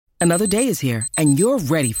Another day is here, and you're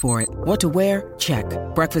ready for it. What to wear? Check.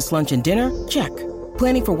 Breakfast, lunch, and dinner? Check.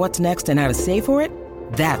 Planning for what's next and how to save for it?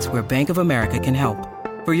 That's where Bank of America can help.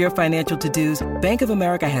 For your financial to-dos, Bank of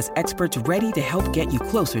America has experts ready to help get you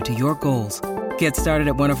closer to your goals. Get started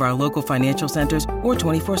at one of our local financial centers or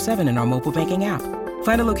 24/7 in our mobile banking app.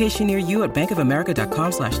 Find a location near you at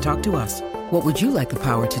bankofamerica.com/talktous. What would you like the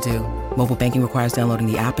power to do? Mobile banking requires downloading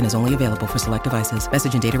the app and is only available for select devices.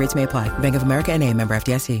 Message and data rates may apply. Bank of America N.A., member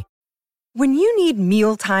FDIC. When you need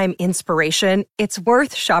mealtime inspiration, it's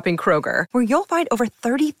worth shopping Kroger, where you'll find over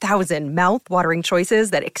 30,000 mouth-watering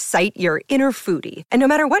choices that excite your inner foodie. And no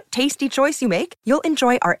matter what tasty choice you make, you'll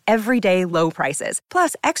enjoy our everyday low prices,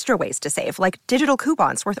 plus extra ways to save, like digital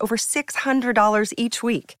coupons worth over $600 each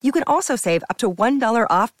week. You can also save up to $1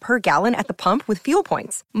 off per gallon at the pump with fuel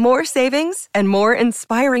points. More savings and more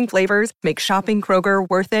inspiring flavors make shopping Kroger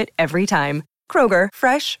worth it every time. Kroger,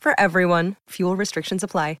 fresh for everyone. Fuel restrictions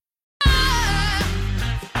apply.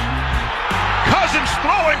 Cousins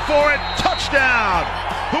throwing for it. Touchdown.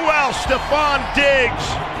 Who else? Stephon Diggs.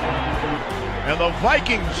 And the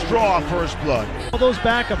Vikings draw first blood. All those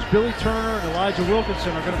backups, Billy Turner and Elijah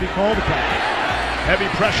Wilkinson, are going to be called upon. Heavy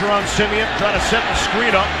pressure on Simeon, trying to set the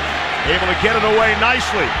screen up. Able to get it away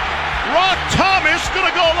nicely. Rock Thomas going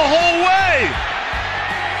to go the whole way.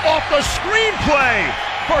 Off the screenplay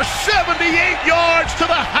for 78 yards to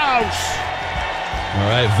the house. All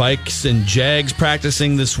right, Vikes and Jags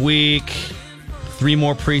practicing this week. 3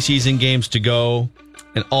 more preseason games to go,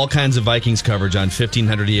 and all kinds of Vikings coverage on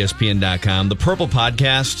 1500ESPN.com. The Purple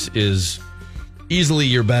Podcast is easily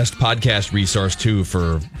your best podcast resource, too,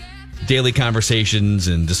 for daily conversations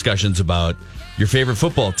and discussions about your favorite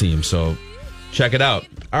football team. So check it out.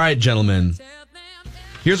 All right, gentlemen,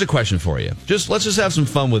 here's a question for you. Let's just have some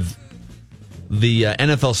fun with the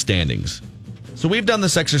NFL standings. So we've done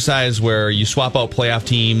this exercise where you swap out playoff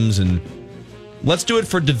teams, and let's do it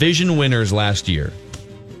for division winners last year.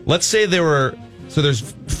 Let's say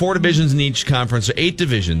there's 4 divisions in each conference, so 8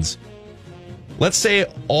 divisions. Let's say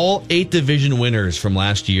all 8 division winners from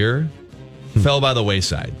last year fell by the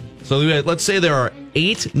wayside. So let's say there are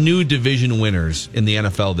 8 new division winners in the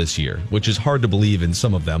NFL this year, which is hard to believe in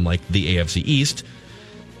some of them, like the AFC East.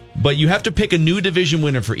 But you have to pick a new division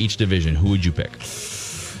winner for each division. Who would you pick?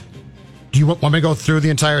 Do you want me to go through the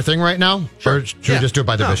entire thing right now? Sure. Or should we just do it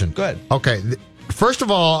by division? No, go ahead. Okay. First of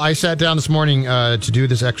all, I sat down this morning to do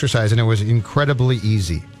this exercise, and it was incredibly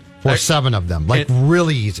easy for 7 of them.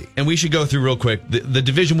 Really easy. And we should go through real quick. The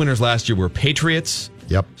division winners last year were Patriots,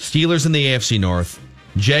 Steelers in the AFC North,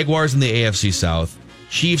 Jaguars in the AFC South,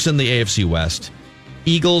 Chiefs in the AFC West,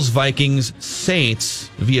 Eagles, Vikings, Saints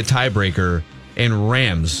via tiebreaker, and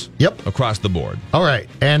Rams across the board. All right.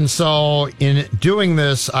 And so in doing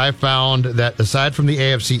this, I found that aside from the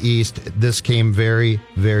AFC East, this came very,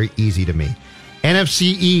 very easy to me.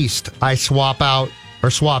 NFC East, I swap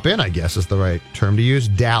in, I guess is the right term to use,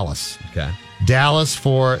 Dallas. Okay. Dallas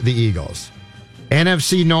for the Eagles.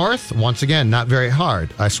 NFC North, once again, not very hard.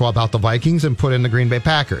 I swap out the Vikings and put in the Green Bay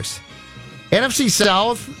Packers. NFC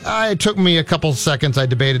South, it took me a couple seconds. I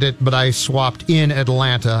debated it, but I swapped in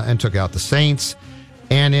Atlanta and took out the Saints.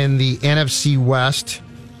 And in the NFC West,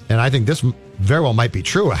 and I think this very well might be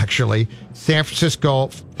true, actually, San Francisco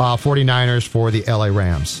 49ers for the LA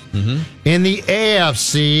Rams. Mm-hmm. In the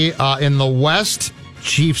AFC, in the West,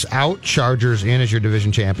 Chiefs out, Chargers in as your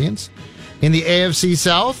division champions. In the AFC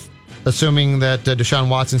South, assuming that Deshaun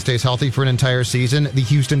Watson stays healthy for an entire season, the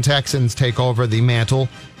Houston Texans take over the mantle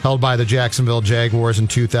held by the Jacksonville Jaguars in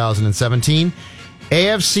 2017.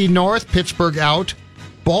 AFC North, Pittsburgh out,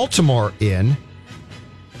 Baltimore in.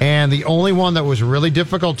 And the only one that was really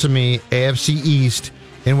difficult to me, AFC East,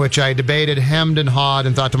 in which I debated, hemmed and hawed,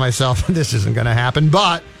 and thought to myself, this isn't going to happen.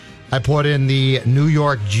 But I put in the New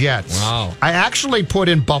York Jets. Wow. I actually put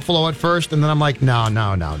in Buffalo at first, and then I'm like,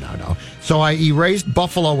 no. So I erased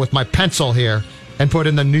Buffalo with my pencil here and put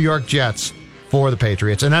in the New York Jets for the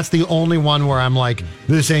Patriots. And that's the only one where I'm like,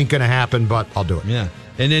 this ain't going to happen, but I'll do it. Yeah.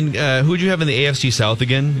 And then who would you have in the AFC South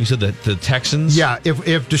again? You said the Texans? Yeah,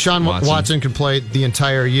 if Deshaun Watson can play the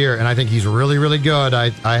entire year, and I think he's really, really good,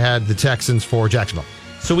 I had the Texans for Jacksonville.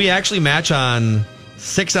 So we actually match on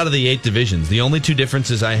 6 out of the 8 divisions. The only 2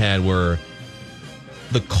 differences I had were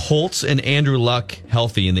the Colts and Andrew Luck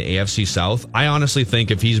healthy in the AFC South. I honestly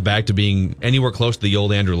think if he's back to being anywhere close to the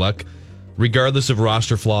old Andrew Luck, regardless of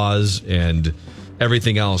roster flaws and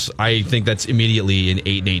everything else, I think that's immediately an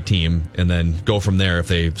 8-8 team, and then go from there. If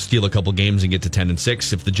they steal a couple games and get to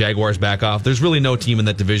 10-6, if the Jaguars back off, there's really no team in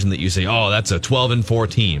that division that you say, oh, that's a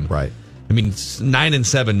 12-4 team. Right. I mean,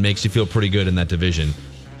 9-7 makes you feel pretty good in that division.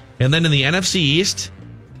 And then in the NFC East,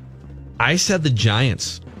 I said the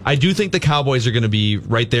Giants. I do think the Cowboys are going to be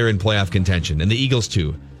right there in playoff contention, and the Eagles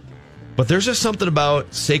too. But there's just something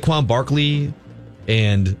about Saquon Barkley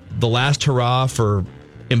and the last hurrah for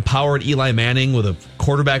empowered Eli Manning with a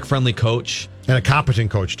quarterback-friendly coach. And a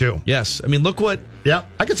competent coach, too. Yes. I mean, look what... Yeah,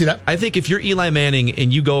 I can see that. I think if you're Eli Manning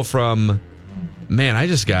and you go from, man, I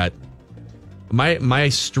just got... My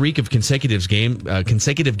streak of consecutive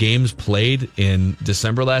games played in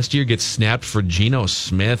December last year gets snapped for Geno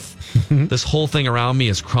Smith. This whole thing around me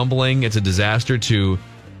is crumbling. It's a disaster to...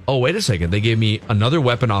 Oh, wait a second. They gave me another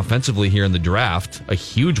weapon offensively here in the draft, a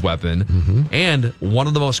huge weapon, and one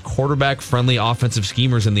of the most quarterback-friendly offensive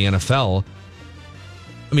schemers in the NFL.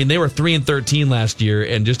 I mean, they were 3-13 last year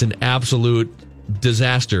and just an absolute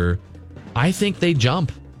disaster. I think they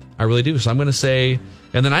jump. I really do. So I'm going to say,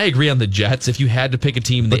 and then I agree on the Jets. If you had to pick a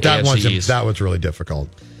team in the AFC East, that was really difficult.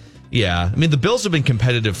 Yeah. I mean, the Bills have been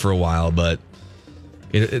competitive for a while, but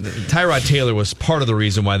Tyrod Taylor was part of the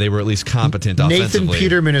reason why they were at least competent offensively. Nathan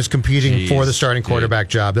Peterman is competing for the starting quarterback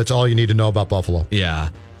job. That's all you need to know about Buffalo. Yeah.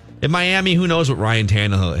 In Miami, who knows what Ryan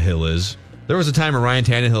Tannehill is? There was a time where Ryan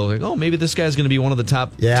Tannehill was like, oh, maybe this guy's going to be one of the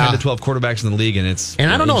top 10 to 12 quarterbacks in the league, and it's...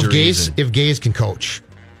 And I don't know if Gase can coach.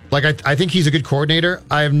 Like, I think he's a good coordinator.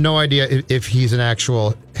 I have no idea if he's an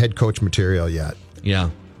actual head coach material yet. Yeah.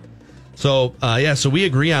 So, so we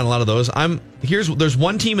agree on a lot of those. There's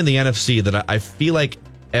one team in the NFC that I feel like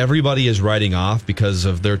everybody is writing off because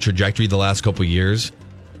of their trajectory the last couple of years,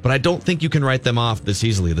 but I don't think you can write them off this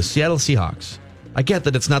easily. The Seattle Seahawks. I get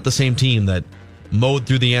that it's not the same team that mowed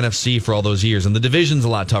through the NFC for all those years, and the division's a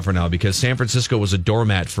lot tougher now because San Francisco was a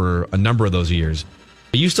doormat for a number of those years.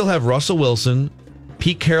 But you still have Russell Wilson.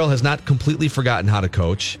 Pete Carroll has not completely forgotten how to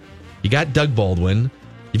coach. You got Doug Baldwin.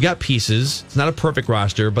 You've got pieces. It's not a perfect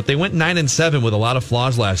roster, but they went 9-7 with a lot of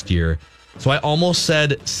flaws last year. So I almost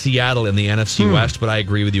said Seattle in the NFC West, but I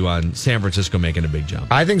agree with you on San Francisco making a big jump.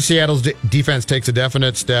 I think Seattle's defense takes a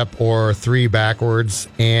definite step or 3 backwards,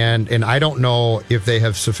 and I don't know if they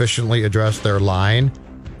have sufficiently addressed their line.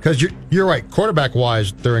 Because you're right,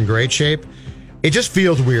 quarterback-wise, they're in great shape. It just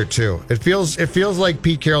feels weird, too. It feels like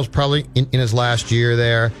Pete Carroll's probably in his last year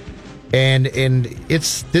there. And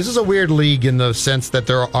this is a weird league in the sense that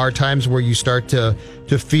there are times where you start to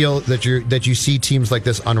feel that you see teams like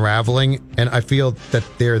this unraveling, and I feel that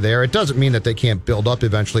they're there. It doesn't mean that they can't build up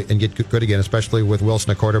eventually and get good again, especially with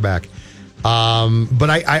Wilson at quarterback. But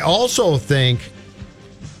I also think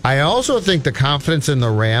the confidence in the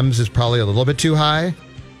Rams is probably a little bit too high.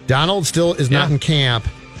 Donald still is not in camp,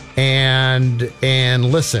 and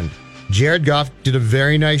listen, Jared Goff did a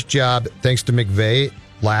very nice job thanks to McVay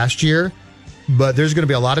last year, but there's going to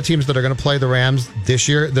be a lot of teams that are going to play the Rams this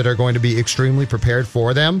year that are going to be extremely prepared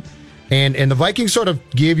for them. And the Vikings sort of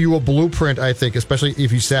gave you a blueprint, I think, especially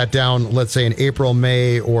if you sat down, let's say in April,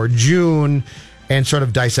 May, or June and sort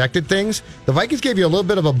of dissected things. The Vikings gave you a little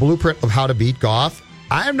bit of a blueprint of how to beat Goff.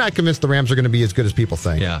 I am not convinced the Rams are going to be as good as people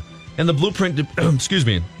think. Yeah. And the blueprint,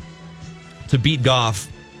 to beat Goff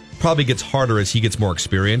probably gets harder as he gets more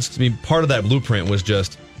experienced. I mean, part of that blueprint was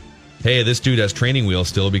just, hey, this dude has training wheels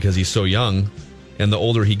still because he's so young, and the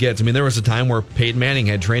older he gets. I mean, there was a time where Peyton Manning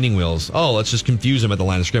had training wheels. Oh, let's just confuse him at the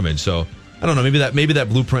line of scrimmage. So, I don't know, maybe that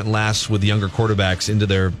blueprint lasts with the younger quarterbacks into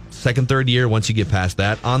their second, third year once you get past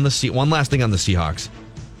that. One last thing on the Seahawks.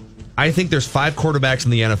 I think there's 5 quarterbacks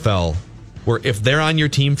in the NFL where if they're on your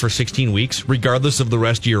team for 16 weeks, regardless of the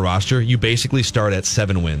rest of your roster, you basically start at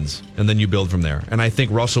 7 wins, and then you build from there. And I think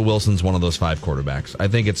Russell Wilson's one of those 5 quarterbacks. I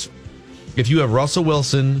think if you have Russell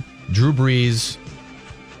Wilson, Drew Brees,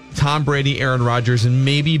 Tom Brady, Aaron Rodgers, and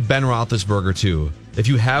maybe Ben Roethlisberger too. If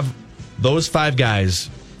you have those 5 guys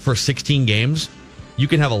for 16 games, you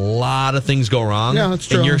can have a lot of things go wrong. Yeah, that's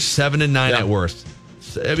true. And you're 7-9 at worst.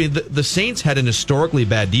 I mean, the Saints had an historically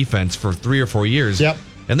bad defense for 3 or 4 years. Yep.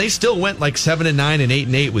 And they still went like 7-9 and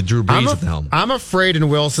 8-8 with Drew Brees at the helm. I'm afraid in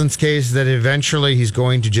Wilson's case that eventually he's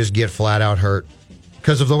going to just get flat out hurt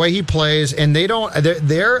because of the way he plays, and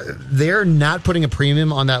they're not putting a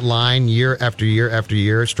premium on that line year after year after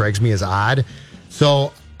year. It strikes me as odd.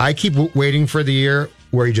 So I keep waiting for the year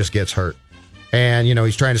where he just gets hurt, and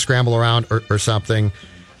he's trying to scramble around or something.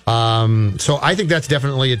 So I think that's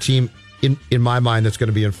definitely a team in my mind that's going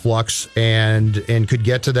to be in flux and could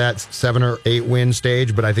get to that 7 or 8 win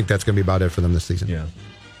stage, but I think that's going to be about it for them this season. Yeah,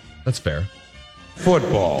 that's fair.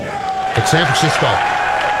 Football. It's San Francisco.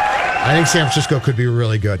 I think San Francisco could be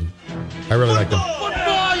really good. I really like them.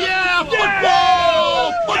 Football, yeah!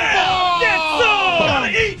 Football!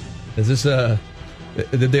 Football! Is this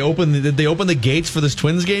did they open the gates for this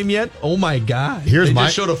Twins game yet? Oh my God! They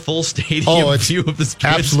just showed a full stadium view of this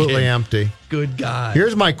Twins absolutely game. Empty. Good God!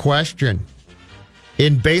 Here's my question: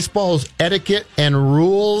 In baseball's etiquette and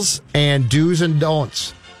rules and do's and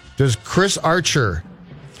don'ts, does Chris Archer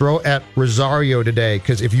throw at Rosario today?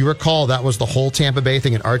 Because if you recall, that was the whole Tampa Bay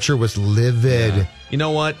thing, and Archer was livid. Yeah. You know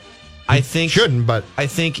what? I think shouldn't, but I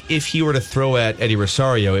think if he were to throw at Eddie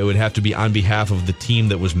Rosario, it would have to be on behalf of the team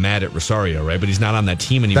that was mad at Rosario, right? But he's not on that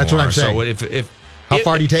team anymore. That's what I'm saying. So how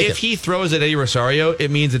far do you take it? If he throws at Eddie Rosario, it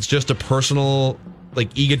means it's just a personal,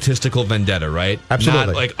 egotistical vendetta, right? Absolutely.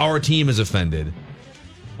 Not like our team is offended.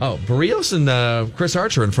 Oh, Barrios and Chris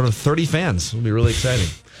Archer in front of 30 fans. It'll be really exciting.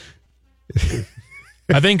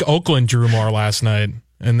 I think Oakland drew more last night,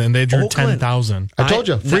 and then they drew 10,000. I told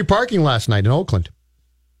you, free parking last night in Oakland.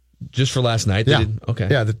 Just for last night? They did? Okay.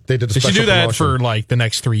 Yeah, they did a special They should do that promotion. for the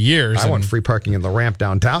next 3 years. I want free parking in the ramp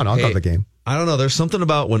downtown. I'll go to the game. I don't know. There's something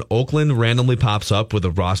about when Oakland randomly pops up with a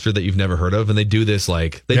roster that you've never heard of, and they do this they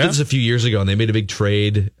did this a few years ago, and they made a big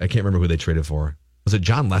trade. I can't remember who they traded for. Was it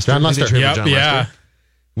John Lester? John Lester. Lester?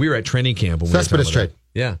 We were at training camp. Cespedes trade.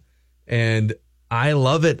 Yeah. And I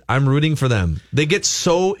love it. I'm rooting for them. They get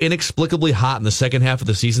so inexplicably hot in the second half of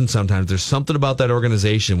the season sometimes. There's something about that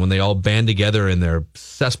organization when they all band together in their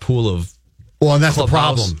cesspool of Well, and that's the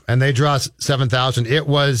clubhouse. problem. And they draw 7,000. It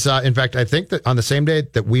was, in fact, I think that on the same day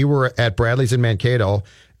that we were at Bradley's in Mankato,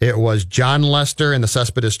 it was John Lester in the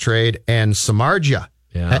Cespedes trade and Samardzija.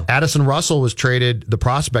 Yeah. Addison Russell was traded, the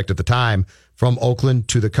prospect at the time, from Oakland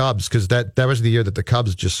to the Cubs because that was the year that the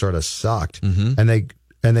Cubs just sort of sucked. Mm-hmm.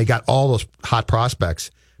 And they got all those hot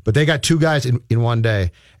prospects. But they got two guys in one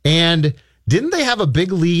day. And didn't they have a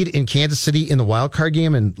big lead in Kansas City in the wild card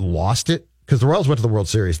game and lost it? Because the Royals went to the World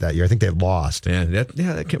Series that year. I think they lost. Yeah,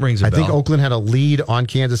 that rings a bell. I think Oakland had a lead on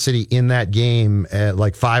Kansas City in that game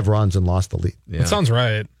at 5 runs and lost the lead. Yeah. That sounds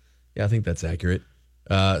right. Yeah, I think that's accurate.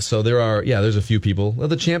 So there's a few people. Well,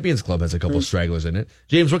 the Champions Club has a couple stragglers in it.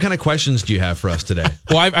 James, what kind of questions do you have for us today?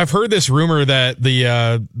 Well, I've heard this rumor that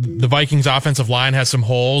the Vikings offensive line has some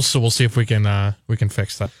holes, so we'll see if we can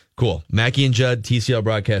fix that. Cool. Mackey and Judd, TCL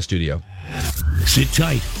Broadcast Studio. Sit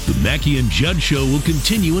tight. The Mackey and Judd Show will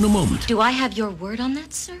continue in a moment. Do I have your word on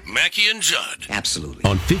that, sir? Mackey and Judd. Absolutely.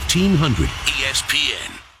 On 1500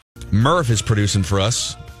 ESPN. Murph is producing for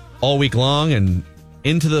us all week long and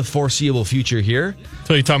into the foreseeable future here.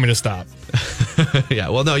 Until you tell me to stop. Yeah,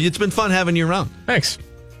 well, no, it's been fun having you around. Thanks.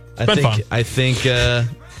 It's been fun. I think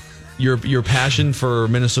your passion for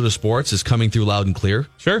Minnesota sports is coming through loud and clear.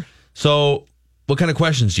 Sure. So, what kind of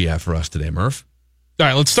questions do you have for us today, Murph? All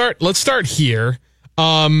right, let's start here.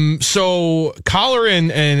 So Collar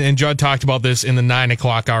and Judd talked about this in the 9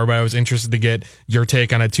 o'clock hour, but I was interested to get your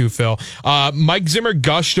take on it too, Phil. Mike Zimmer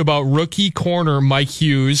gushed about rookie corner Mike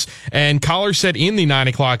Hughes, and Collar said in the 9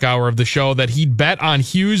 o'clock hour of the show that he'd bet on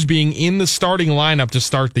Hughes being in the starting lineup to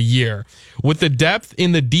start the year. With the depth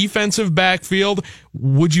in the defensive backfield,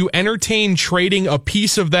 would you entertain trading a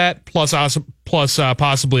piece of that plus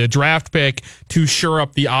possibly a draft pick to shore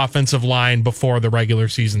up the offensive line before the regular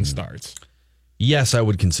season starts? Yes, I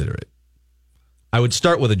would consider it. I would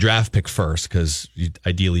start with a draft pick first because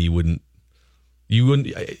ideally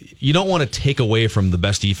you don't want to take away from the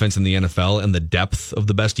best defense in the NFL and the depth of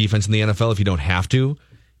the best defense in the NFL if you don't have to.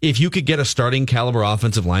 If you could get a starting caliber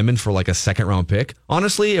offensive lineman for a second round pick,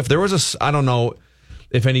 honestly, if there was I don't know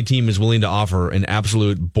if any team is willing to offer an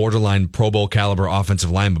absolute borderline Pro Bowl caliber offensive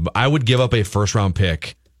lineman, but I would give up a first round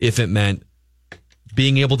pick if it meant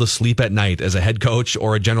being able to sleep at night as a head coach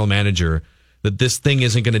or a general manager, that this thing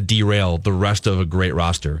isn't going to derail the rest of a great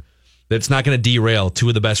roster. That it's not going to derail two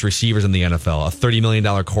of the best receivers in the NFL, a $30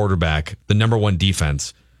 million quarterback, the number one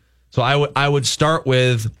defense. So I would start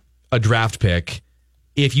with a draft pick.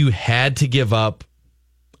 If you had to give up,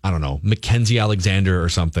 I don't know, Mackenzie Alexander or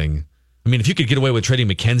something. I mean, if you could get away with trading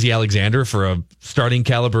Mackenzie Alexander for a starting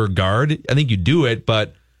caliber guard, I think you do it.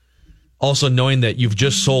 But also knowing that you've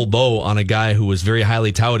just sold low on a guy who was very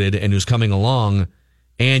highly touted and who's coming along,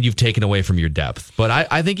 and you've taken away from your depth. But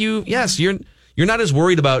I think you're not as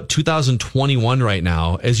worried about 2021 right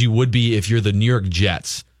now as you would be if you're the New York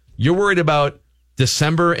Jets. You're worried about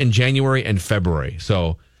December and January and February.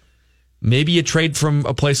 So maybe you trade from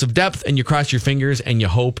a place of depth and you cross your fingers and you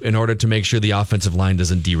hope in order to make sure the offensive line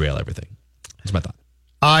doesn't derail everything. That's my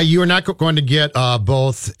thought. You are not going to get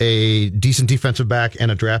both a decent defensive back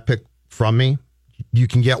and a draft pick from me. You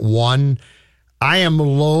can get one. I am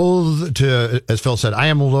loath to, as Phil said,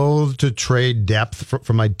 to trade depth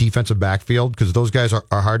from my defensive backfield because those guys are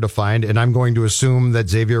hard to find. And I'm going to assume that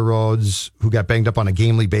Xavier Rhodes, who got banged up on a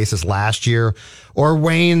gamely basis last year, or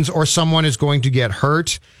Waynes or someone is going to get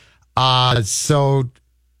hurt. So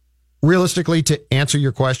realistically, to answer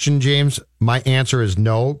your question, James, my answer is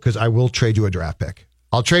no, because I will trade you a draft pick.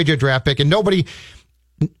 I'll trade you a draft pick, and nobody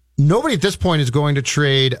nobody at this point is going to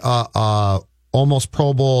trade almost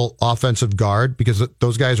Pro Bowl offensive guard because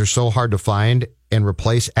those guys are so hard to find and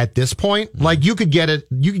replace at this point. Like you could get a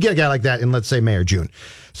guy like that in, let's say, May or June.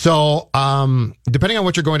 So depending on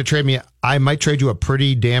what you're going to trade me, I might trade you a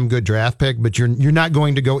pretty damn good draft pick, but you're not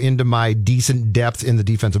going to go into my decent depth in the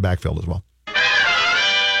defensive backfield as well.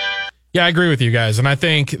 Yeah, I agree with you guys. And I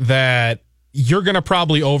think that you're going to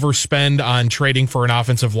probably overspend on trading for an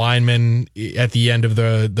offensive lineman at the end of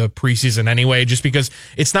the preseason anyway, just because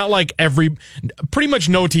it's not like pretty much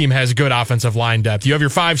no team has good offensive line depth. You have your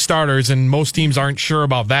 5 starters and most teams aren't sure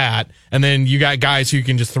about that. And then you got guys who you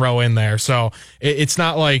can just throw in there. So it's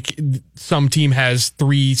not like some team has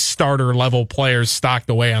 3 starter level players stocked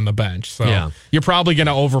away on the bench. So you're probably going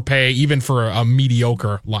to overpay even for a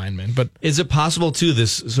mediocre lineman. But is it possible too,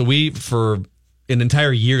 for an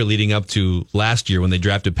entire year leading up to last year when they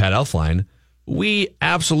drafted Pat Elflein, we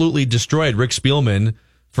absolutely destroyed Rick Spielman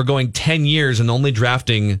for going 10 years and only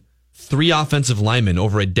drafting 3 offensive linemen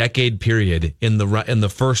over a decade period in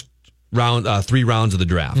the first round, 3 rounds of the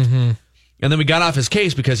draft. Mm-hmm. And then we got off his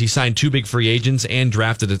case because he signed 2 big free agents and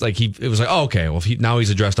drafted it. It was like, oh, okay, well, now he's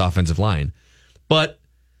addressed offensive line. But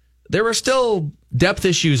there were still depth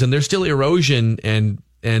issues and there's still erosion, and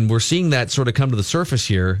we're seeing that sort of come to the surface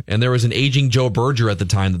here. And there was an aging Joe Berger at the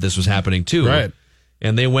time that this was happening too. Right.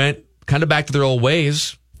 And they went kind of back to their old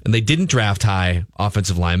ways, and they didn't draft high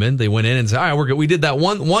offensive linemen. They went in and said, all right, we're good. We did that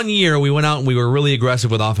one year. We went out and we were really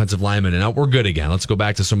aggressive with offensive linemen, and now we're good again. Let's go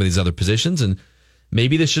back to some of these other positions. And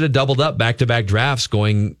maybe they should have doubled up back-to-back drafts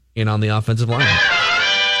going in on the offensive line.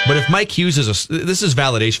 But if Mike Hughes this is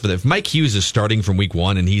validation for that. If Mike Hughes is starting from week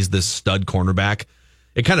 1 and he's this stud cornerback,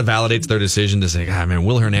 it kind of validates their decision to say, man,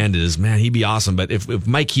 Will Hernandez, man, he'd be awesome. But if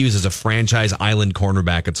Mike Hughes is a franchise island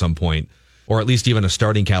cornerback at some point, or at least even a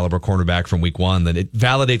starting caliber cornerback from week 1, then it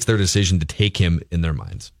validates their decision to take him in their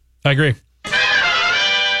minds. I agree.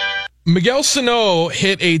 Miguel Sano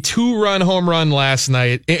hit a 2-run home run last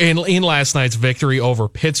night in last night's victory over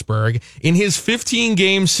Pittsburgh. In his 15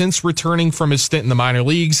 games since returning from his stint in the minor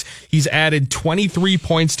leagues, he's added 23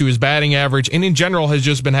 points to his batting average, and in general has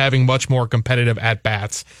just been having much more competitive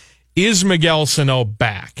at-bats. Is Miguel Sano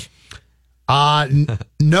back?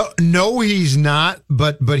 No, he's not,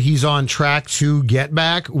 but he's on track to get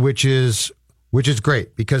back, which is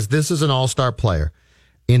great because this is an all-star player.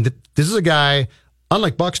 And this is a guy,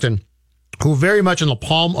 unlike Buxton, who very much in the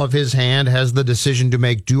palm of his hand has the decision to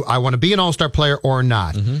make, do I want to be an all-star player or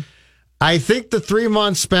not? Mm-hmm. I think the 3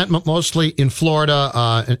 months spent mostly in Florida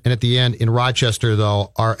and at the end in Rochester,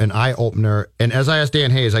 though, are an eye-opener. And as I asked Dan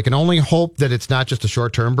Hayes, I can only hope that it's not just a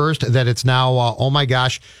short-term burst, that it's now, oh my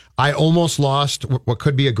gosh, I almost lost what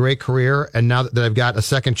could be a great career, and now that I've got a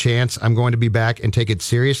second chance, I'm going to be back and take it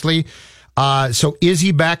seriously. So is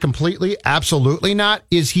he back completely? Absolutely not.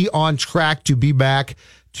 Is he on track to be back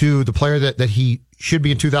to the player that he should be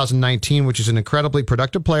in 2019, which is an incredibly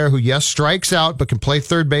productive player who, yes, strikes out, but can play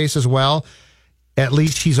third base as well? At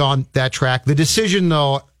least he's on that track. The decision,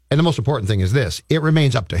 though, and the most important thing is this, it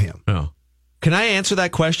remains up to him. Oh. Can I answer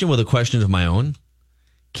that question with a question of my own?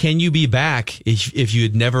 Can you be back if you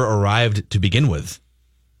had never arrived to begin with?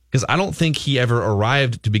 Because I don't think he ever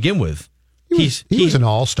arrived to begin with. He was an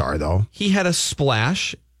all-star, though. He had a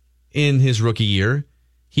splash in his rookie year.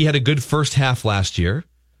 He had a good first half last year.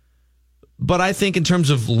 But I think in terms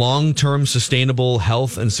of long-term sustainable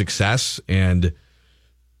health and success and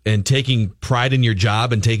taking pride in your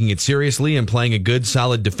job and taking it seriously and playing a good,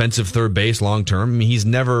 solid defensive third base long-term, I mean, he's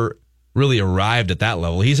never really arrived at that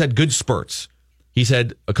level. He's had good spurts. He's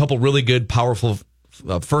had a couple really good, powerful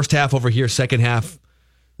first half over here, second half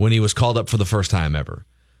when he was called up for the first time ever.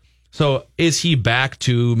 So is he back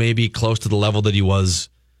to maybe close to the level that he was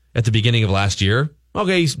at the beginning of last year?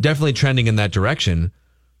 Okay, he's definitely trending in that direction.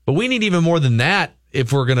 But we need even more than that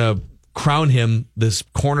if we're going to crown him this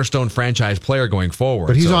cornerstone franchise player going forward.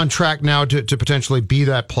 But he's on track now to potentially be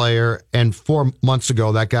that player. And 4 months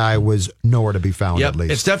ago, that guy was nowhere to be found, at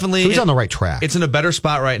least. It's definitely... So he's on the right track. It's in a better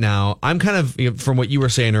spot right now. I'm kind of, from what you were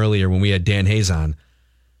saying earlier when we had Dan Hayes on,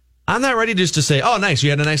 I'm not ready just to say, oh, nice, you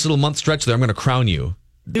had a nice little month stretch there, I'm going to crown you.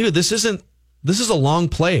 Dude, this is a long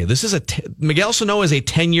play. Miguel Sano is a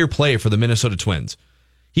 10-year play for the Minnesota Twins.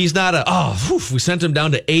 He's not we sent him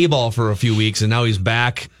down to A-ball for a few weeks and now he's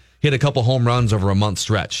back, hit a couple home runs over a month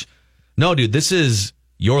stretch. No, dude, this is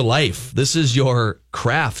your life. This is your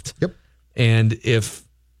craft. Yep. And if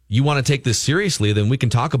you want to take this seriously, then we can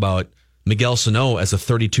talk about Miguel Sano as a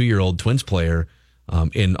 32-year-old Twins player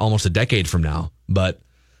in almost a decade from now. But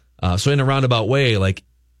so in a roundabout way, like,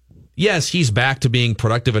 yes, he's back to being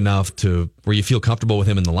productive enough to where you feel comfortable with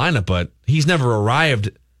him in the lineup, but he's never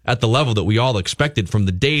arrived at the level that we all expected from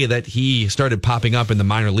the day that he started popping up in the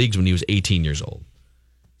minor leagues when he was 18 years old.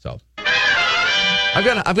 So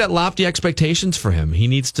I've got lofty expectations for him. He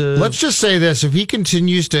needs to. Let's just say this: if he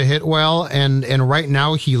continues to hit well, and right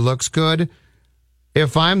now he looks good,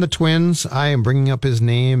 if I'm the Twins, I am bringing up his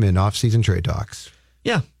name in off-season trade talks.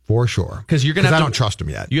 Yeah, for sure. Because you're gonna. I don't trust him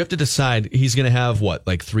yet. You have to decide. He's going to have what,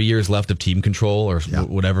 like 3 years left of team control or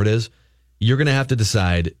whatever it is. You're going to have to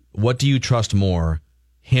decide, what do you trust more?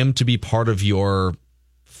 Him to be part of your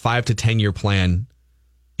 5 to 10 year plan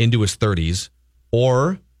into his 30s,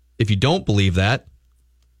 or if you don't believe that,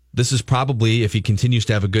 this is probably, if he continues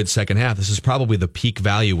to have a good second half, this is probably the peak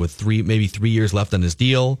value with maybe 3 years left on his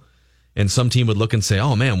deal. And some team would look and say,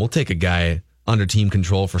 oh man, we'll take a guy under team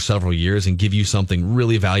control for several years and give you something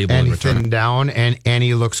really valuable in return. And he's down and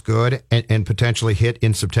he looks good and potentially hit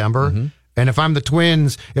in September. Mm-hmm. And if I'm the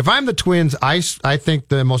Twins, I think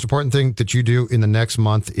the most important thing that you do in the next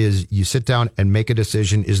month is you sit down and make a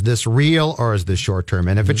decision. Is this real or is this short term?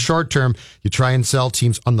 And if it's short term, you try and sell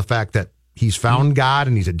teams on the fact that he's found God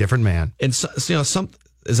and he's a different man. And so,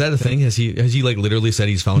 is that a thing? Has he like literally said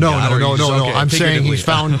he's found God? No. Okay, I'm saying he's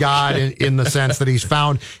found God in the sense that he's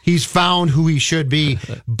found who he should be,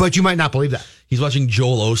 but you might not believe that. He's watching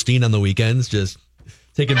Joel Osteen on the weekends, just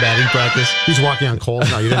taking batting practice. He's walking on coals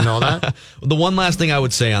now. You didn't know that? The one last thing I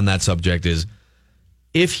would say on that subject is,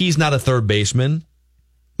 if he's not a third baseman,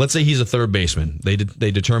 let's say he's a third baseman. They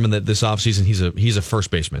determine that this offseason he's a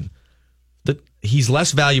first baseman. He's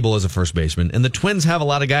less valuable as a first baseman, and the Twins have a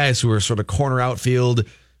lot of guys who are sort of corner outfield.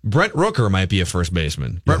 Brent Rooker might be a first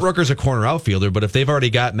baseman. Brent Rooker's a corner outfielder, but if they've already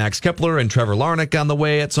got Max Kepler and Trevor Larnach on the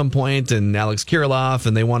way at some point, and Alex Kirilloff,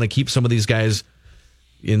 and they want to keep some of these guys,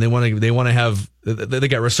 and they want to have, they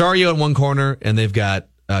got Rosario in one corner, and they've got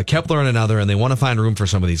Kepler in another, and they want to find room for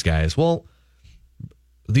some of these guys. Well,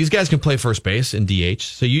 these guys can play first base and DH.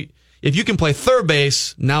 So if you can play third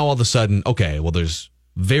base, now all of a sudden, okay, well, there's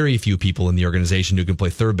very few people in the organization who can play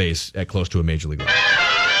third base at close to a major league level.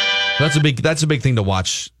 That's a big thing to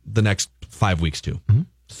watch the next 5 weeks too.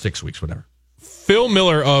 6 weeks, whatever. Phil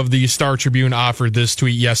Miller of the Star Tribune offered this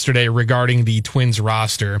tweet yesterday regarding the Twins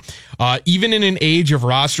roster. Even in an age of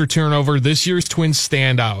roster turnover, this year's Twins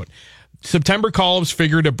stand out. September call-ups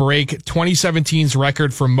figure to break 2017's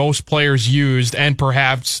record for most players used and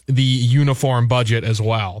perhaps the uniform budget as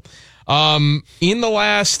well.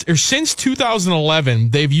 Since 2011,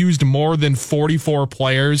 they've used more than 44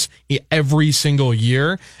 players every single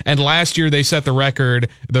year. And last year they set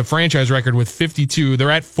the franchise record with 52.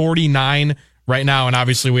 They're at 49 right now. And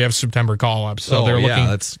obviously we have September call-ups. So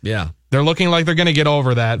they're looking like they're going to get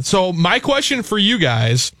over that. So my question for you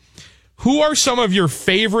guys, who are some of your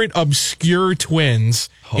favorite obscure Twins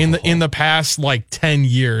in the past like 10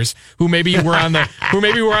 years who maybe were on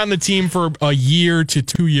the team for a year to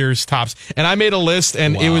 2 years tops? And I made a list,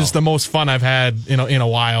 and it was the most fun I've had in a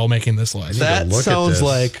while making this list. That sounds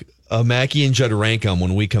like a Mackey and Judd rank 'em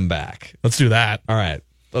when we come back. Let's do that. All right.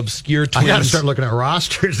 Obscure Twins. I got to start looking at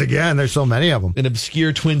rosters again. There's so many of them. An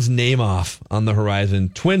obscure Twins name off on the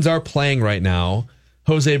horizon. Twins are playing right now.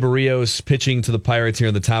 Jose Barrios pitching to the Pirates here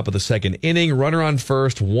in the top of the second inning. Runner on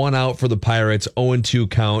first, 1 out for the Pirates. 0-2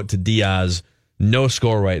 count to Diaz. No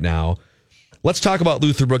score right now. Let's talk about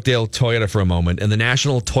Luther Brookdale Toyota for a moment and the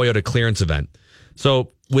National Toyota Clearance Event. So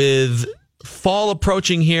with fall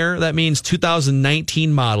approaching here, that means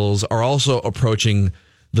 2019 models are also approaching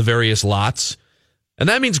the various lots. And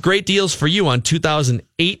that means great deals for you on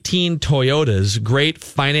 2018 Toyotas. Great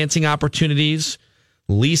financing opportunities.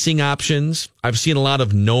 Leasing options. I've seen a lot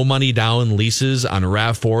of no money down leases on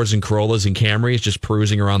RAV4s and Corollas and Camrys just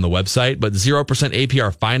perusing around the website, but 0%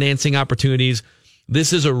 APR financing opportunities.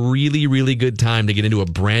 This is a really, really good time to get into a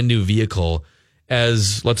brand new vehicle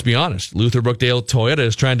as, let's be honest, Luther Brookdale Toyota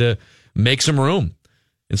is trying to make some room.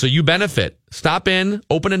 And so you benefit. Stop in,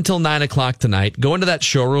 open until 9 o'clock tonight. Go into that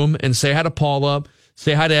showroom and say hi to Paula,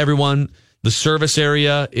 say hi to everyone. The service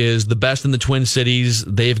area is the best in the Twin Cities.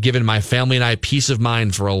 They've given my family and I peace of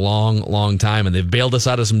mind for a long, long time, and they've bailed us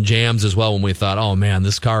out of some jams as well when we thought, oh man,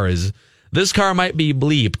 this car might be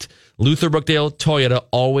bleeped. Luther Brookdale Toyota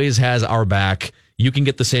always has our back. You can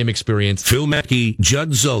get the same experience. Phil Mackey,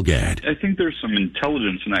 Judd Zulgad. I think there's some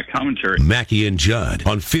intelligence in that commentary. Mackey and Judd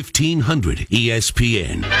on 1500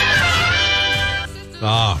 ESPN.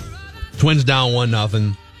 Twins down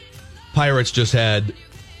 1-0. Pirates just had...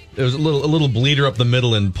 There was a little bleeder up the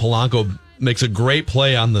middle, and Polanco makes a great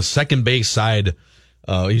play on the second base side.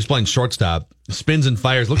 He's playing shortstop, spins and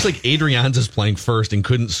fires. Looks like Adrianza's playing first and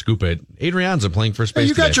couldn't scoop it. Adrianza playing first base.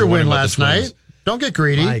 You got your win last night. Don't get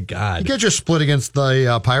greedy. My God. You get your split against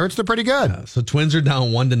the Pirates. They're pretty good. So Twins are down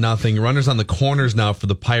 1-0. Runners on the corners now for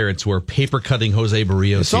the Pirates, who are paper cutting Jose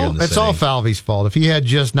Barrios. It's all Falvey's fault. If he had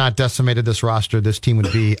just not decimated this roster, this team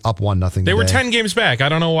would be up 1-0. They were 10 games back. I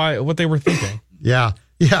don't know what they were thinking. Yeah.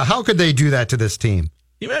 How could they do that to this team?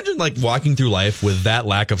 Can you imagine walking through life with that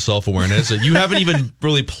lack of self-awareness? You haven't even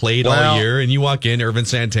really played all year, and you walk in, Irvin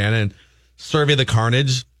Santana, and Survey the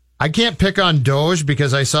Carnage. I can't pick on Doge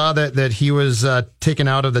because I saw that he was taken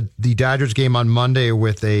out of the Dodgers game on Monday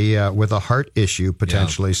with a heart issue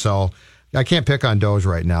potentially. Yeah. So I can't pick on Doge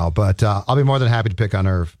right now, but I'll be more than happy to pick on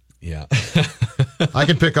Irv. Yeah, I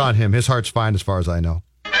can pick on him. His heart's fine as far as I know.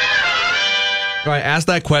 All right, ask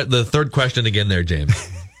the third question again, there, James,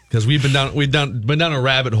 because we've been down a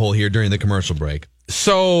rabbit hole here during the commercial break.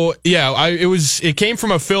 So, yeah, it came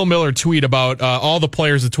from a Phil Miller tweet about all the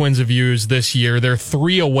players the Twins have used this year. They're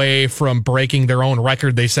 3 away from breaking their own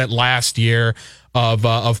record they set last year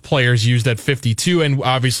of players used at 52, and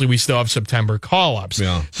obviously we still have September call-ups.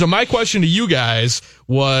 Yeah. So my question to you guys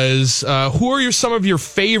was, who are some of your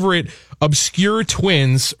favorite obscure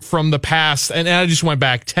Twins from the past? And I just went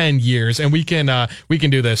back 10 years, and we can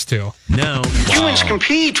do this too. Now, Twins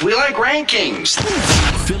compete. We like rankings.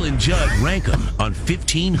 Phil and Judd rank them on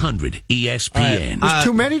 1500 ESPN. There's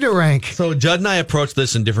too many to rank. So Judd and I approach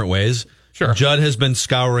this in different ways. Sure. Judd has been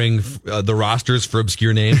scouring the rosters for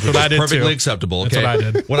obscure names, which is perfectly acceptable. Okay? That's what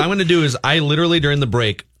I did. What I'm going to do is I literally, during the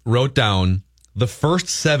break, wrote down the first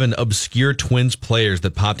 7 obscure Twins players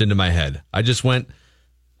that popped into my head. I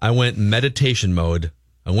went meditation mode.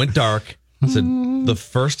 I went dark. I said, the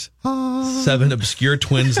first 7 obscure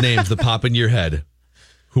Twins names that pop into your head.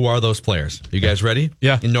 Who are those players? Are you guys ready?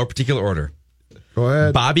 Yeah. In no particular order. Go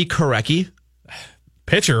ahead. Bobby Korecki.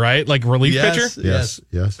 Pitcher, right? Like relief pitcher? Yes.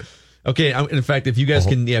 Okay. In fact, if you guys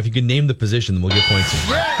can name the position, then we'll get points.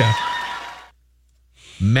 Okay.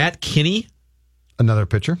 Matt Kinney. Another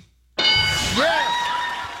pitcher.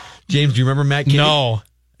 James, do you remember Matt Kinney? No.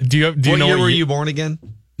 Do you what know year were you born again?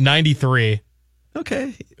 93.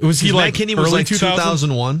 Okay. Was he Matt Kinney was early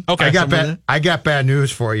 2001? Okay. I got bad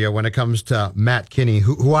news for you when it comes to Matt Kinney,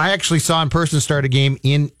 who I actually saw in person start a game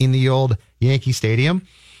in the old Yankee Stadium.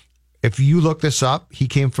 If you look this up, he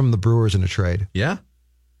came from the Brewers in a trade. Yeah.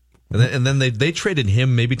 And then they traded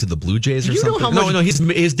him maybe to the Blue Jays or something. No,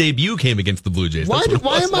 his debut came against the Blue Jays. Why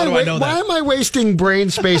am I wasting brain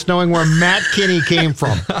space knowing where Matt Kinney came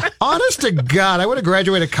from? Honest to God, I would have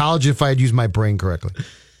graduated college if I had used my brain correctly.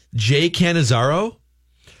 Jay Cannizzaro?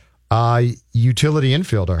 Utility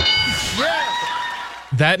infielder.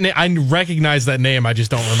 I recognize that name. I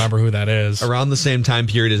just don't remember who that is. Around the same time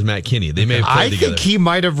period as Matt Kinney. They may have played together. I think he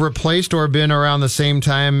might have replaced or been around the same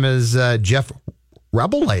time as Jeff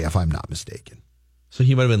Rebelay, if I'm not mistaken. So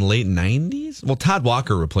he might have been late 90s? Well, Todd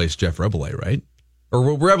Walker replaced Jeff Rebelay, right? Or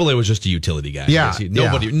Rebelay was just a utility guy. Yeah.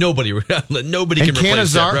 Nobody can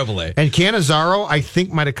replace Jeff Rebelay. And Cannizzaro, I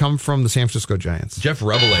think, might have come from the San Francisco Giants. Jeff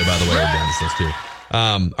Rebelay, by the way, would be on this list too.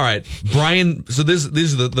 All right, Brian. So these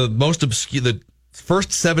are the most obscure, the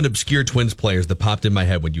first 7 obscure Twins players that popped in my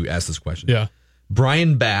head when you asked this question. Yeah.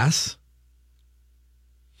 Brian Bass.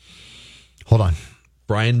 Hold on.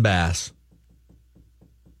 Brian Bass.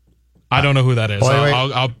 I don't know who that is. Wait.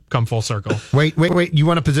 I'll come full circle. Wait. You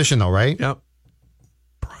want a position, though, right? Yep.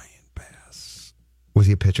 Brian Bass. Was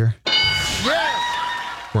he a pitcher?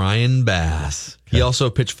 Brian Bass. Okay. He also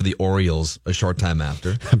pitched for the Orioles a short time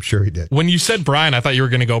after. I'm sure he did. When you said Brian, I thought you were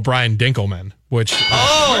going to go Brian Dinkelman, which...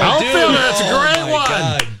 outfielder, that's a great one.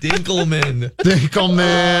 God. Dinkelman.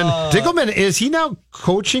 Dinkelman, is he now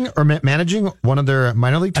coaching or managing one of their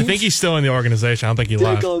minor league teams? I think he's still in the organization. I don't think he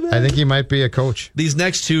left. I think he might be a coach. These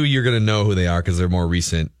next 2, you're going to know who they are because they're more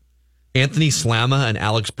recent. Anthony Slamma and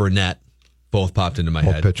Alex Burnett both popped into my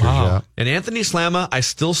head. Pitchers, yeah. And Anthony Slamma, I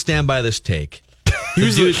still stand by this take.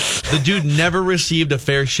 The dude never received a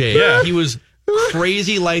fair shake. Yeah. He was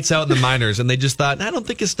crazy lights out in the minors, and they just thought, I don't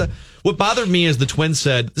think his stuff. What bothered me is the Twins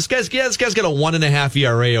said, this guy's got a 1.5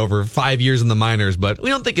 ERA over 5 years in the minors, but we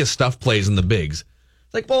don't think his stuff plays in the bigs.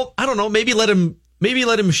 Like, well, I don't know. Maybe let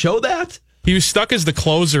him show that. He was stuck as the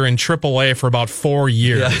closer in AAA for about 4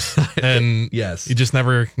 years, and yes, he just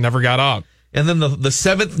never got up. And then the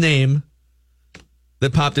 7th name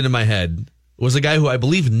that popped into my head was a guy who I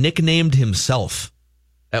believe nicknamed himself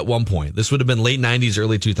at one point. This would have been late 90s,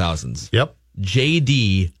 early 2000s. Yep.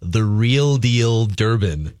 JD, the Real Deal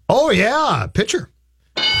Durbin. Oh, yeah. Pitcher.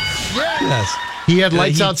 Yes. He had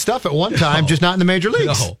lights out stuff at one time, just not in the major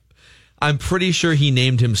leagues. No. I'm pretty sure he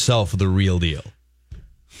named himself the Real Deal.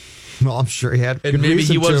 Well, I'm sure he had. And maybe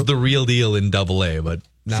he was the real deal in Double-A, but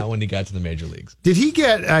Not when he got to the major leagues. Did he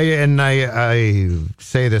get, I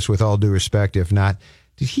say this with all due respect, if not,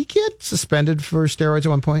 did he get suspended for steroids at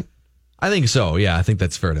one point? I think so. Yeah, I think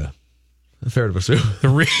that's fair to pursue.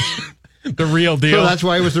 The real deal. So that's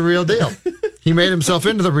why he was the real deal. He made himself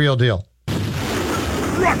into the real deal.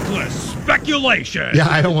 Reckless speculation. Yeah,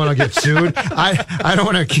 I don't want to get sued. I don't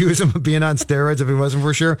want to accuse him of being on steroids if he wasn't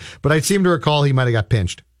for sure, but I seem to recall he might have got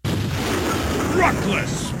pinched.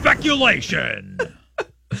 Reckless speculation.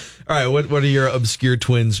 All right, what are your obscure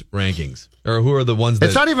Twins rankings? Or who are the ones that...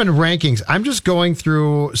 It's not even rankings. I'm just going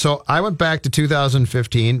through... So I went back to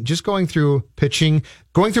 2015, just going through pitching,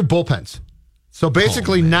 going through bullpens. So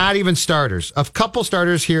basically not even starters. A couple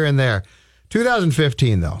starters here and there.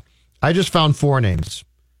 2015, though, I just found 4 names.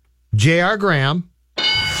 J.R. Graham,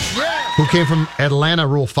 who came from Atlanta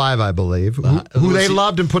Rule 5, I believe, who they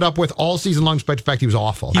loved and put up with all season long, despite the fact he was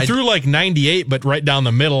awful. He threw like 98, but right down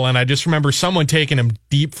the middle, and I just remember someone taking him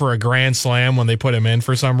deep for a grand slam when they put him in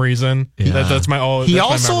for some reason. Yeah. That's my memory.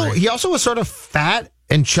 He also was sort of fat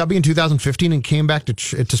and chubby in 2015 and came back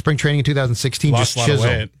to spring training in 2016. Lost just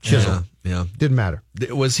chiseled. Yeah. Didn't matter.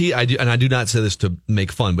 Was he, I do not say this to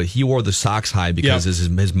make fun, but he wore the socks high because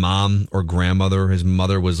his mom or grandmother, his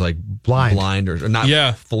mother was like blind or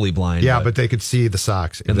not fully blind. Yeah, but they could see the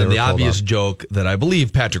socks. And then the obvious joke that I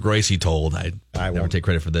believe Patrick Royce told, I never take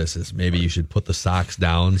credit for this, is maybe you should put the socks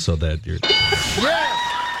down so that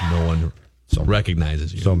no one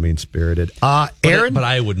recognizes you. So mean-spirited. But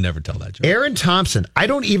I would never tell that joke. Aaron Thompson. I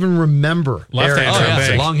don't even remember.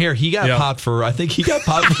 Long hair. He got popped for, I think he got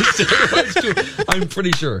popped for steroids too. I'm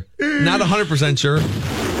pretty sure. Not 100% sure.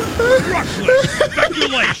 Reckless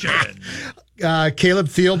speculation. Caleb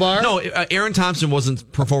Thielbar. No, Aaron Thompson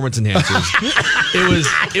wasn't performance enhancers.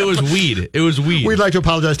 It was weed. It was weed. We'd like to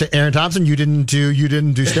apologize to Aaron Thompson. You didn't do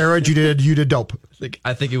steroids. You did dope.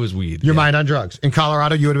 I think it was weed. Your mind on drugs. In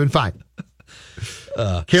Colorado, you would have been fine.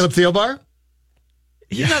 Caleb Thielbar?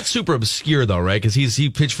 He's not super obscure though, right? Because he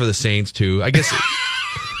pitched for the Saints too. I guess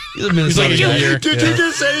he's a Minnesota guy. Did you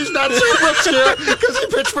just say he's not super obscure because he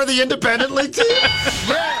pitched for the independent league team?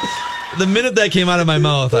 The minute that came out of my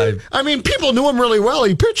mouth, I mean, people knew him really well.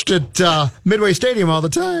 He pitched at Midway Stadium all the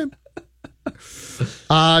time.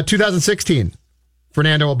 2016,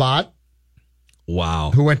 Fernando Abad.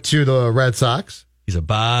 Wow. Who went to the Red Sox. He's a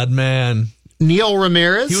bod man. Neil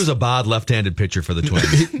Ramirez. He was a bod left-handed pitcher for the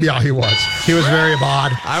Twins. Yeah, he was. He was very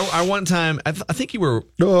bod. I one time, I think you were,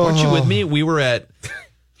 weren't you with me? We were at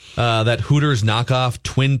that Hooters knockoff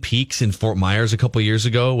Twin Peaks in Fort Myers a couple years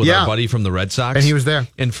ago with our buddy from the Red Sox. And he was there.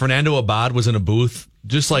 And Fernando Abad was in a booth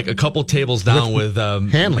just like a couple tables down with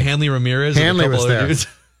Hanley Ramirez. Hanley was there. Dudes.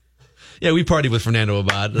 Yeah, we partied with Fernando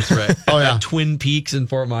Abad. That's right. Oh, yeah. Twin Peaks in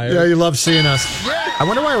Fort Myers. Yeah, he loved seeing us. I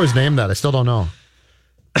wonder why I was named that. I still don't know.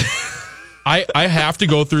 I have to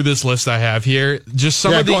go through this list I have here. Just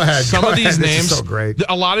some of these names. This is so great.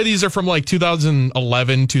 A lot of these are from like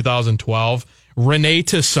 2011, 2012. Renee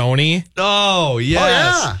Tassoni. Oh, yes. Oh,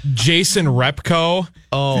 yeah. Jason Repko.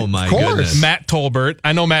 Oh, my goodness. Matt Tolbert.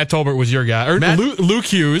 I know Matt Tolbert was your guy. Or Luke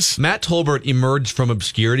Hughes. Matt Tolbert emerged from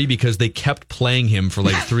obscurity because they kept playing him for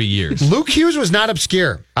like 3 years. Luke Hughes was not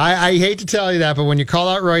obscure. I hate to tell you that, but when you call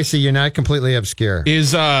out Royce, you're not completely obscure.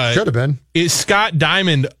 Should have been. Is Scott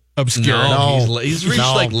Diamond obscure? No. He's reached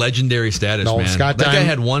like legendary status, man. That guy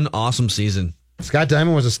had one awesome season. Scott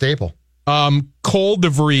Diamond was a staple. Cole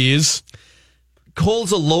DeVries.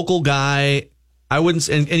 Cole's a local guy. I wouldn't,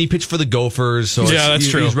 and he pitched for the Gophers, so that's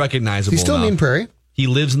true. He's recognizable. He's still in Prairie. He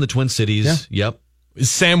lives in the Twin Cities. Yeah. Yep.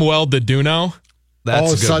 Samuel DeDuno.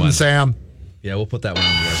 That's a good Sudden one. Sam. Yeah, we'll put that one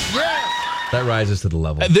on the list. That rises to the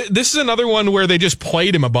level. This is another one where they just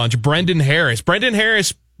played him a bunch. Brendan Harris. Brendan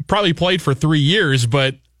Harris probably played for 3 years,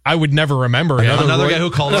 but I would never remember him. Another guy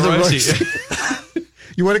who called him Royce.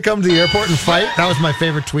 You want to come to the airport and fight? That was my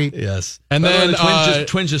favorite tweet. Yes. And then the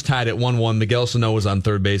Twins just tied at 1-1. Miguel Sano was on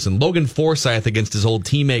third base, and Logan Forsythe against his old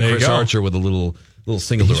teammate Chris Archer with a little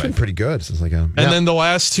single. He's been pretty good since And then the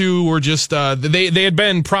last two were just they had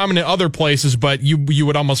been prominent other places, but you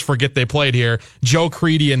would almost forget they played here. Joe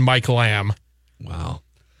Creedy and Mike Lamb. Wow.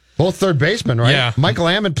 Both third basemen, right? Yeah. Mike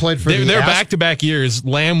Lamb had played for they're back-to-back years.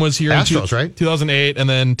 Lamb was here Astros, right? 2008, and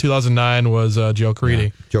then 2009 was Joe Creedy.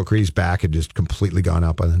 Yeah. Joe Creedy's back had just completely gone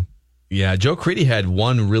out by then. Yeah, Joe Creedy had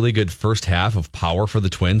one really good first half of power for the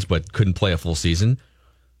Twins, but couldn't play a full season.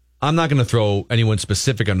 I'm not going to throw anyone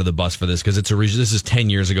specific under the bus for this because this is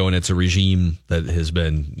 10 years ago, and it's a regime that has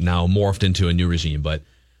been now morphed into a new regime. But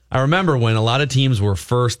I remember when a lot of teams were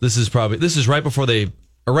first. This is right before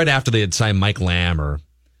right after they had signed Mike Lamb or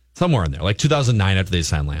somewhere in there, like 2009 after they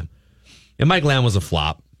signed Lamb. And Mike Lamb was a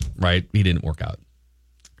flop, right? He didn't work out.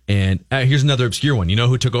 And here's another obscure one. You know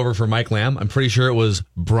who took over for Mike Lamb? I'm pretty sure it was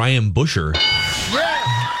Brian Busher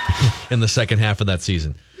in the second half of that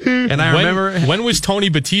season. And I remember... When was Tony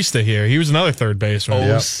Batista here? He was another third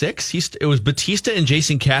baseman. 06? It was Batista and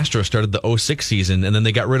Jason Castro started the 06 season, and then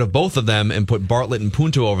they got rid of both of them and put Bartlett and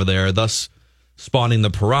Punto over there, thus spawning the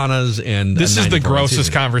Piranhas. And this is the grossest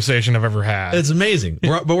season. Conversation I've ever had. It's amazing,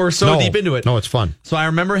 but we're so deep into it. No, it's fun. So I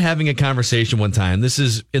remember having a conversation one time. This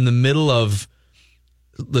is in the middle of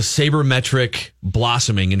the sabermetric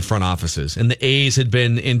blossoming in front offices, and the A's had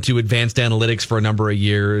been into advanced analytics for a number of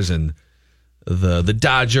years, and the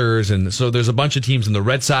Dodgers, and so there's a bunch of teams, and the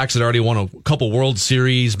Red Sox had already won a couple World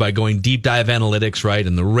Series by going deep dive analytics, right?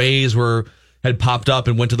 And the Rays had popped up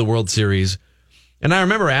and went to the World Series. And I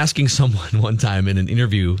remember asking someone one time in an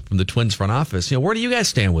interview from the Twins front office, where do you guys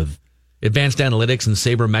stand with advanced analytics and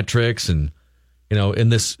sabermetrics and, in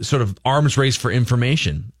this sort of arms race for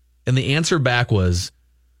information? And the answer back was,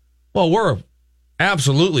 well,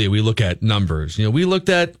 we look at numbers. We looked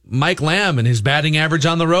at Mike Lamb and his batting average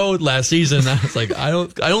on the road last season. I was like, I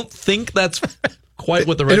don't think that's quite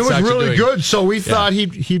what the Red Sox are doing. It was really good, so we thought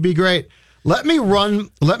he'd be great. Let me run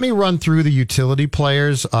through the utility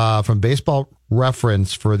players from Baseball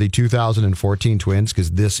Reference for the 2014 Twins,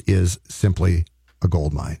 because this is simply a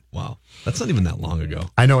gold mine. Wow. That's not even that long ago.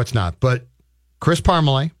 I know it's not, but Chris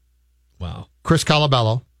Parmalee. Wow. Chris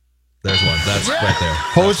Colabello. There's one. That's right there.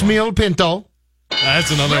 Josemiel Pinto. That's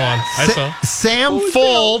another one. I saw. Sam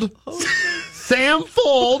Fuld. Sam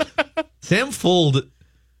Fuld. Sam Fuld.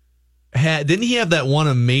 Didn't he have that one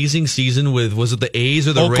amazing season with, was it the A's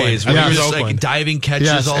or the Oakland. Rays? I Where think he it was was like diving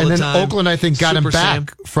catches all and the then time. Oakland, I think, got him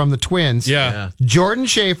back from the Twins. Yeah. Jordan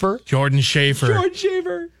Schaefer. Jordan Schaefer.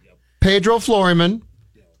 Pedro Floryman.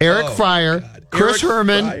 Eric Fryer. Chris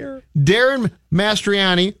Herman. Darren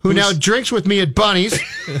Mastriani, who now drinks with me at Bunny's.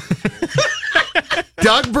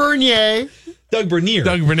 Doug Bernier. Doug Bernier.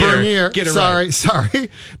 Get it right. Sorry.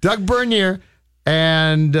 Doug Bernier.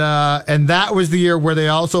 And that was the year where they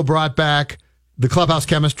also brought back the clubhouse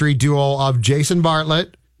chemistry duo of Jason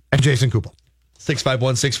Bartlett and Jason Kupel.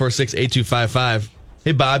 651-646-8255.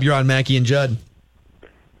 Hey, Bob, you're on Mackie and Judd.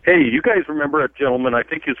 Hey, you guys remember a gentleman, I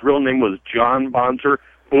think his real name was John Bonser,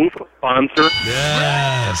 Boof Bonser?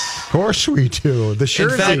 Yes. Of course we do. The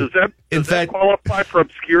shirt. Does that qualify for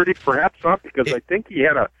obscurity? Perhaps not, because I think he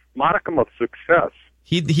had a modicum of success.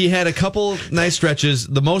 He had a couple nice stretches.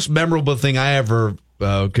 The most memorable thing I ever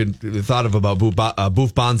thought of about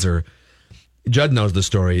Boof Bonser, Judd knows the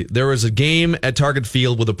story. There was a game at Target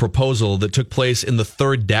Field with a proposal that took place in the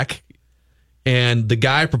third deck, and the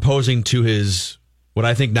guy proposing to his, what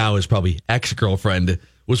I think now is probably ex-girlfriend,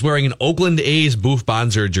 was wearing an Oakland A's Boof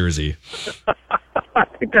Bonser jersey. I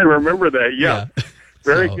think I remember that, yeah.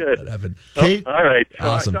 Very good. All right. So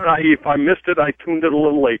awesome. If I missed it, I tuned it a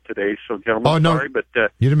little late today. So, gentlemen, sorry, but you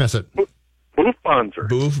didn't miss it. Boof Bonser.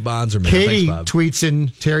 Boof Bonser, man. Katie Thanks, tweets in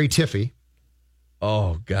Terry Tiffy.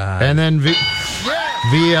 Oh, God. And then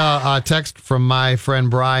via text from my friend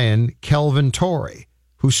Brian, Kelvin Torrey,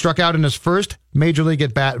 who struck out in his first major league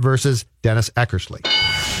at bat versus Dennis Eckersley.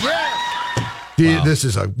 Wow. This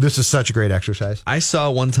is such a great exercise. I saw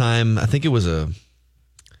one time, I think it was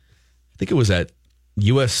at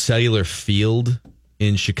U.S. Cellular Field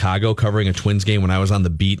in Chicago covering a Twins game when I was on the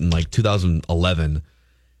beat in like 2011.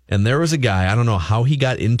 And there was a guy, I don't know how he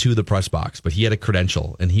got into the press box, but he had a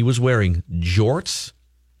credential, and he was wearing jorts,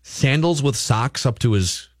 sandals with socks up to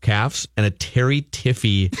his calves, and a Terry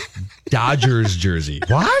Tiffy Dodgers jersey.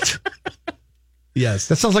 What? Yes.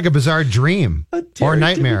 That sounds like a bizarre dream or a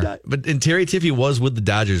nightmare. And Terry Tiffy was with the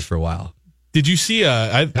Dodgers for a while. Did you see?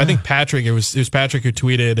 I think Patrick. It was Patrick who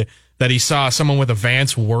tweeted that he saw someone with a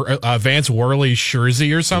Vance Worley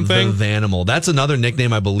jersey or something. The Vanimal. That's another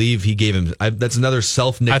nickname I believe he gave him. That's another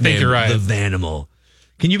self nickname. I think you're right. The Vanimal.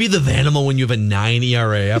 Can you be the Vanimal when you have a 9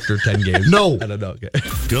 ERA after 10 games? No. I don't know. Okay.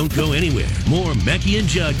 Don't go anywhere. More Mackie and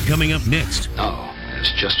Judd coming up next. No,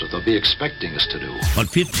 it's just what they'll be expecting us to do. On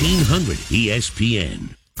 1500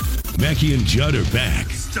 ESPN. Mackie and Judd are back.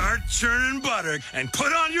 Start churning butter and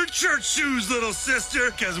put on your church shoes, little sister,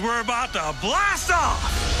 because we're about to blast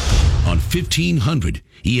off. On 1500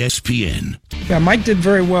 ESPN. Yeah, Mike did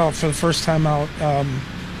very well for the first time out.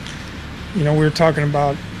 We were talking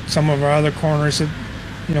about some of our other corners that,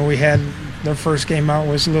 we had. Their first game out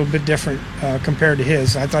was a little bit different compared to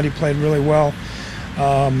his. I thought he played really well.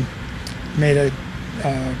 Made a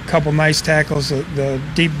couple nice tackles. The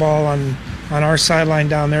deep ball on our sideline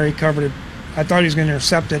down there, he covered it. I thought he was going to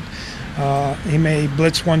intercept it. He may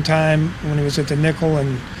blitz one time when he was at the nickel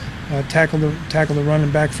and tackle the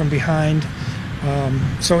running back from behind.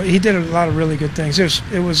 So he did a lot of really good things.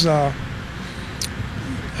 It was a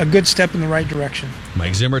a good step in the right direction.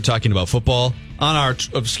 Mike Zimmer talking about football. On our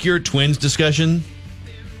obscure Twins discussion,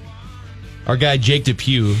 our guy Jake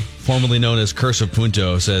Depew, formerly known as Curse of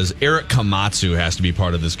Punto, says Eric Komatsu has to be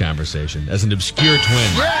part of this conversation as an obscure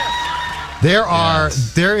Twin.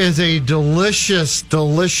 There is a delicious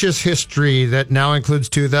history that now includes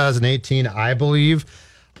 2018, I believe,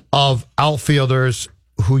 of outfielders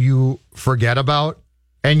who you forget about.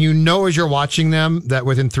 And you know as you're watching them that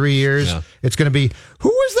within 3 years, it's going to be, who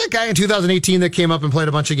was that guy in 2018 that came up and played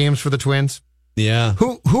a bunch of games for the Twins? Yeah.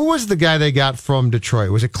 Who was the guy they got from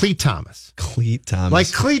Detroit? Was it Cleat Thomas? Cleat Thomas.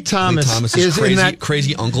 Like Cleat Thomas is crazy, in that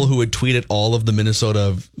crazy uncle who would tweet at all of the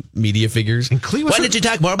Minnesota media figures. And Cleat was Why didn't you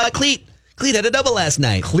talk more about Cleat? Cleat had a double last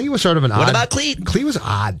night. Cleat was sort of an odd. What about Cleat? Cleat was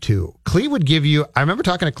odd too. Cleat would give you. I remember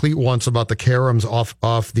talking to Cleat once about the caroms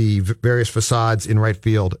off the various facades in right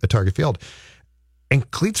field at Target Field. And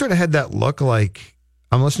Cleat sort of had that look like,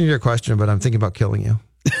 I'm listening to your question, but I'm thinking about killing you.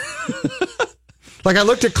 Like I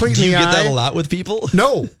looked at Cleat in the eye. Do you get that a lot with people?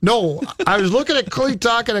 No. I was looking at Cleat,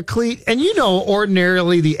 talking to Cleat, and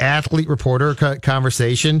ordinarily the athlete reporter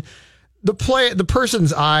conversation, the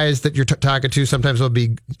person's eyes that you're talking to sometimes will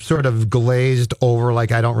be sort of glazed over,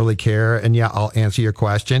 like I don't really care, and I'll answer your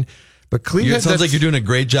question. But Cleat sounds like you're doing a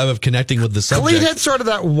great job of connecting with the subject. Cleat had sort of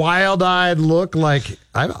that wild-eyed look, like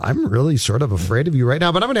I'm really sort of afraid of you right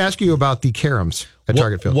now. But I'm going to ask you about the caroms at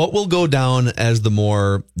Target Field. What will go down as the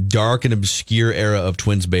more dark and obscure era of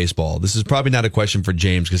Twins baseball? This is probably not a question for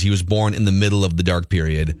James because he was born in the middle of the dark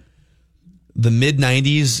period. The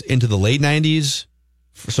mid-'90s into the late '90s.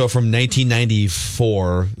 So from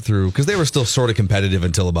 1994 through, because they were still sort of competitive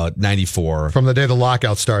until about 94. From the day the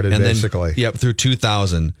lockout started, and basically. Then, through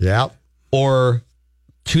 2000. Yep. Or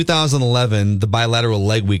 2011, the bilateral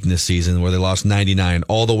leg weakness season where they lost 99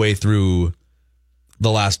 all the way through the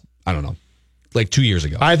last, I don't know, like 2 years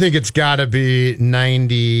ago. I think it's got to be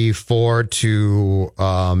 94 to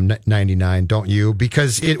 99, don't you?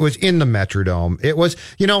 Because it was in the Metrodome. It was,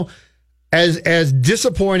 as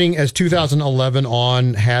disappointing as 2011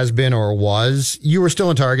 on has been or was, you were still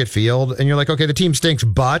in Target Field, and you're like, okay, the team stinks,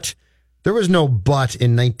 but there was no but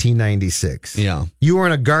in 1996. Yeah. You were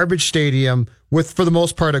in a garbage stadium with, for the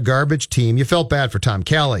most part, a garbage team. You felt bad for Tom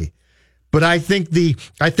Kelly. But I think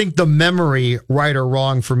the memory, right or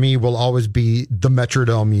wrong, for me will always be the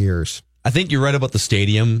Metrodome years. I think you're right about the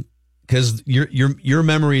stadium. Because your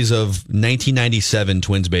memories of 1997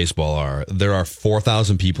 Twins baseball there are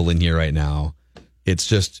 4,000 people in here right now. It's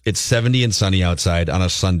 70 and sunny outside on a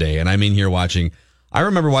Sunday, and I'm in here watching. I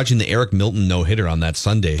remember watching the Eric Milton no-hitter on that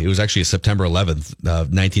Sunday. It was actually September 11th,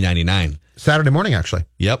 1999. Saturday morning, actually.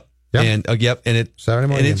 Yep. And it Saturday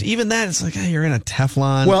morning. And it's even that. It's like you're in a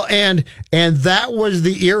Teflon. Well, and that was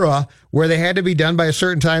the era where they had to be done by a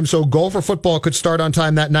certain time, so Gopher football could start on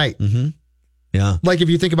time that night. Mm-hmm. Yeah. Like if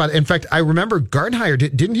you think about it. In fact, I remember Gardenhire,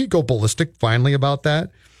 didn't he go ballistic finally about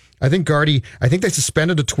that? I think they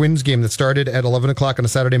suspended a Twins game that started at 11 o'clock on a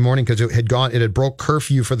Saturday morning because it had broke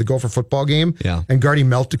curfew for the Gopher football game. Yeah. And Gardy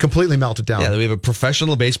completely melted down. Yeah, we have a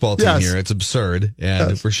professional baseball team here. It's absurd.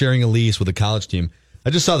 And we're sharing a lease with a college team.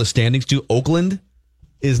 I just saw the standings too. Oakland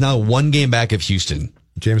is now one game back of Houston.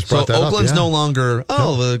 James brought that up. So Oakland's no longer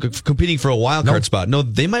competing for a wild card spot. No,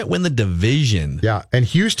 they might win the division. Yeah. And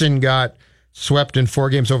Houston got swept in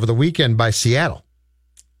 4 games over the weekend by Seattle.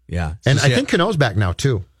 Yeah. And I think Cano's back now,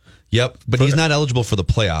 too. Yep, but he's not eligible for the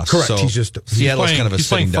playoffs. Correct. So Seattle's kind of a he's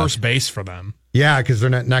playing sitting first duck. base for them. Yeah, because they're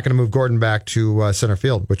not going to move Gordon back to center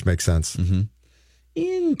field, which makes sense. Mm-hmm.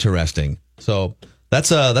 Interesting. So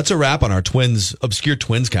that's a wrap on our obscure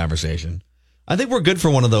Twins conversation. I think we're good for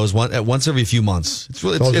one of those once every few months. It's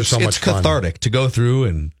really it's cathartic to go through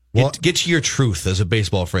and get to your truth as a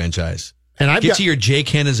baseball franchise. And get to your Jay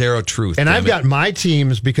Cannizzaro truth. And I've got my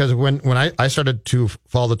teams because when I started to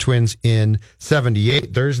follow the Twins in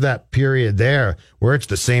 78, there's that period there where it's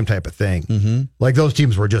the same type of thing. Mm-hmm. Like those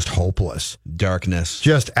teams were just hopeless. Darkness.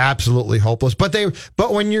 Just absolutely hopeless. But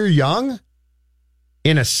when you're young,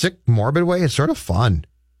 in a sick, morbid way, it's sort of fun.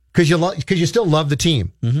 Because you still love the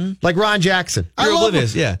team. Mm-hmm. Like Ron Jackson. You're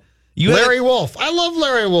oblivious, yeah. Larry Wolf. I love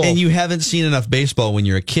Larry Wolf. And you haven't seen enough baseball when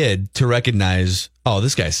you're a kid to recognize,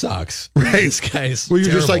 this guy sucks. Right. This guy's Well, you're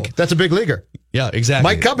terrible. just like, that's a big leaguer. Yeah, exactly.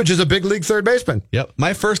 Mike Cubbage is a big league third baseman. Yep.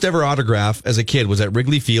 My first ever autograph as a kid was at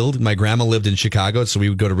Wrigley Field. My grandma lived in Chicago, so we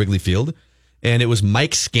would go to Wrigley Field. and it was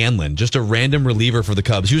Mike Scanlon, just a random reliever for the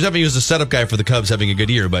Cubs. He was a setup guy for the Cubs having a good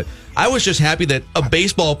year, but I was just happy that a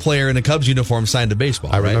baseball player in a Cubs uniform signed to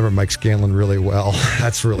baseball. I remember Mike Scanlon really well.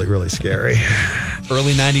 That's really, really scary.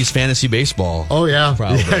 Early 90s fantasy baseball. Oh, yeah.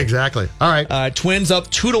 Probably. Yeah, exactly. All right. Twins up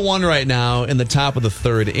 2-1 right now in the top of the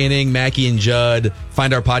third inning. Mackey and Judd.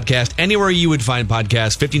 Find our podcast anywhere you would find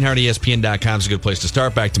podcasts. 1500ESPN.com is a good place to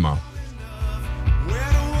start. Back tomorrow.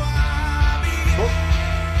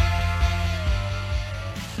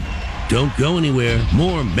 Don't go anywhere.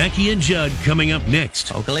 More Mackey and Judd coming up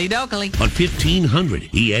next. Oakley dokley. On 1500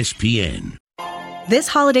 ESPN. This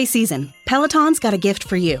holiday season, Peloton's got a gift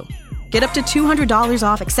for you. Get up to $200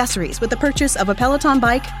 off accessories with the purchase of a Peloton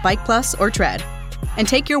bike, Bike Plus, or Tread. And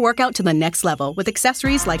take your workout to the next level with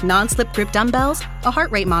accessories like non-slip grip dumbbells, a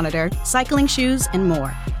heart rate monitor, cycling shoes, and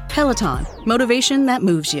more. Peloton, motivation that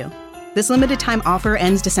moves you. This limited time offer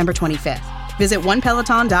ends December 25th. Visit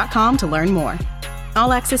onepeloton.com to learn more.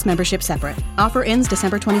 All access membership separate. Offer ends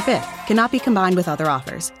December 25th. Cannot be combined with other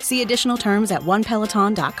offers. See additional terms at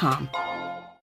onepeloton.com.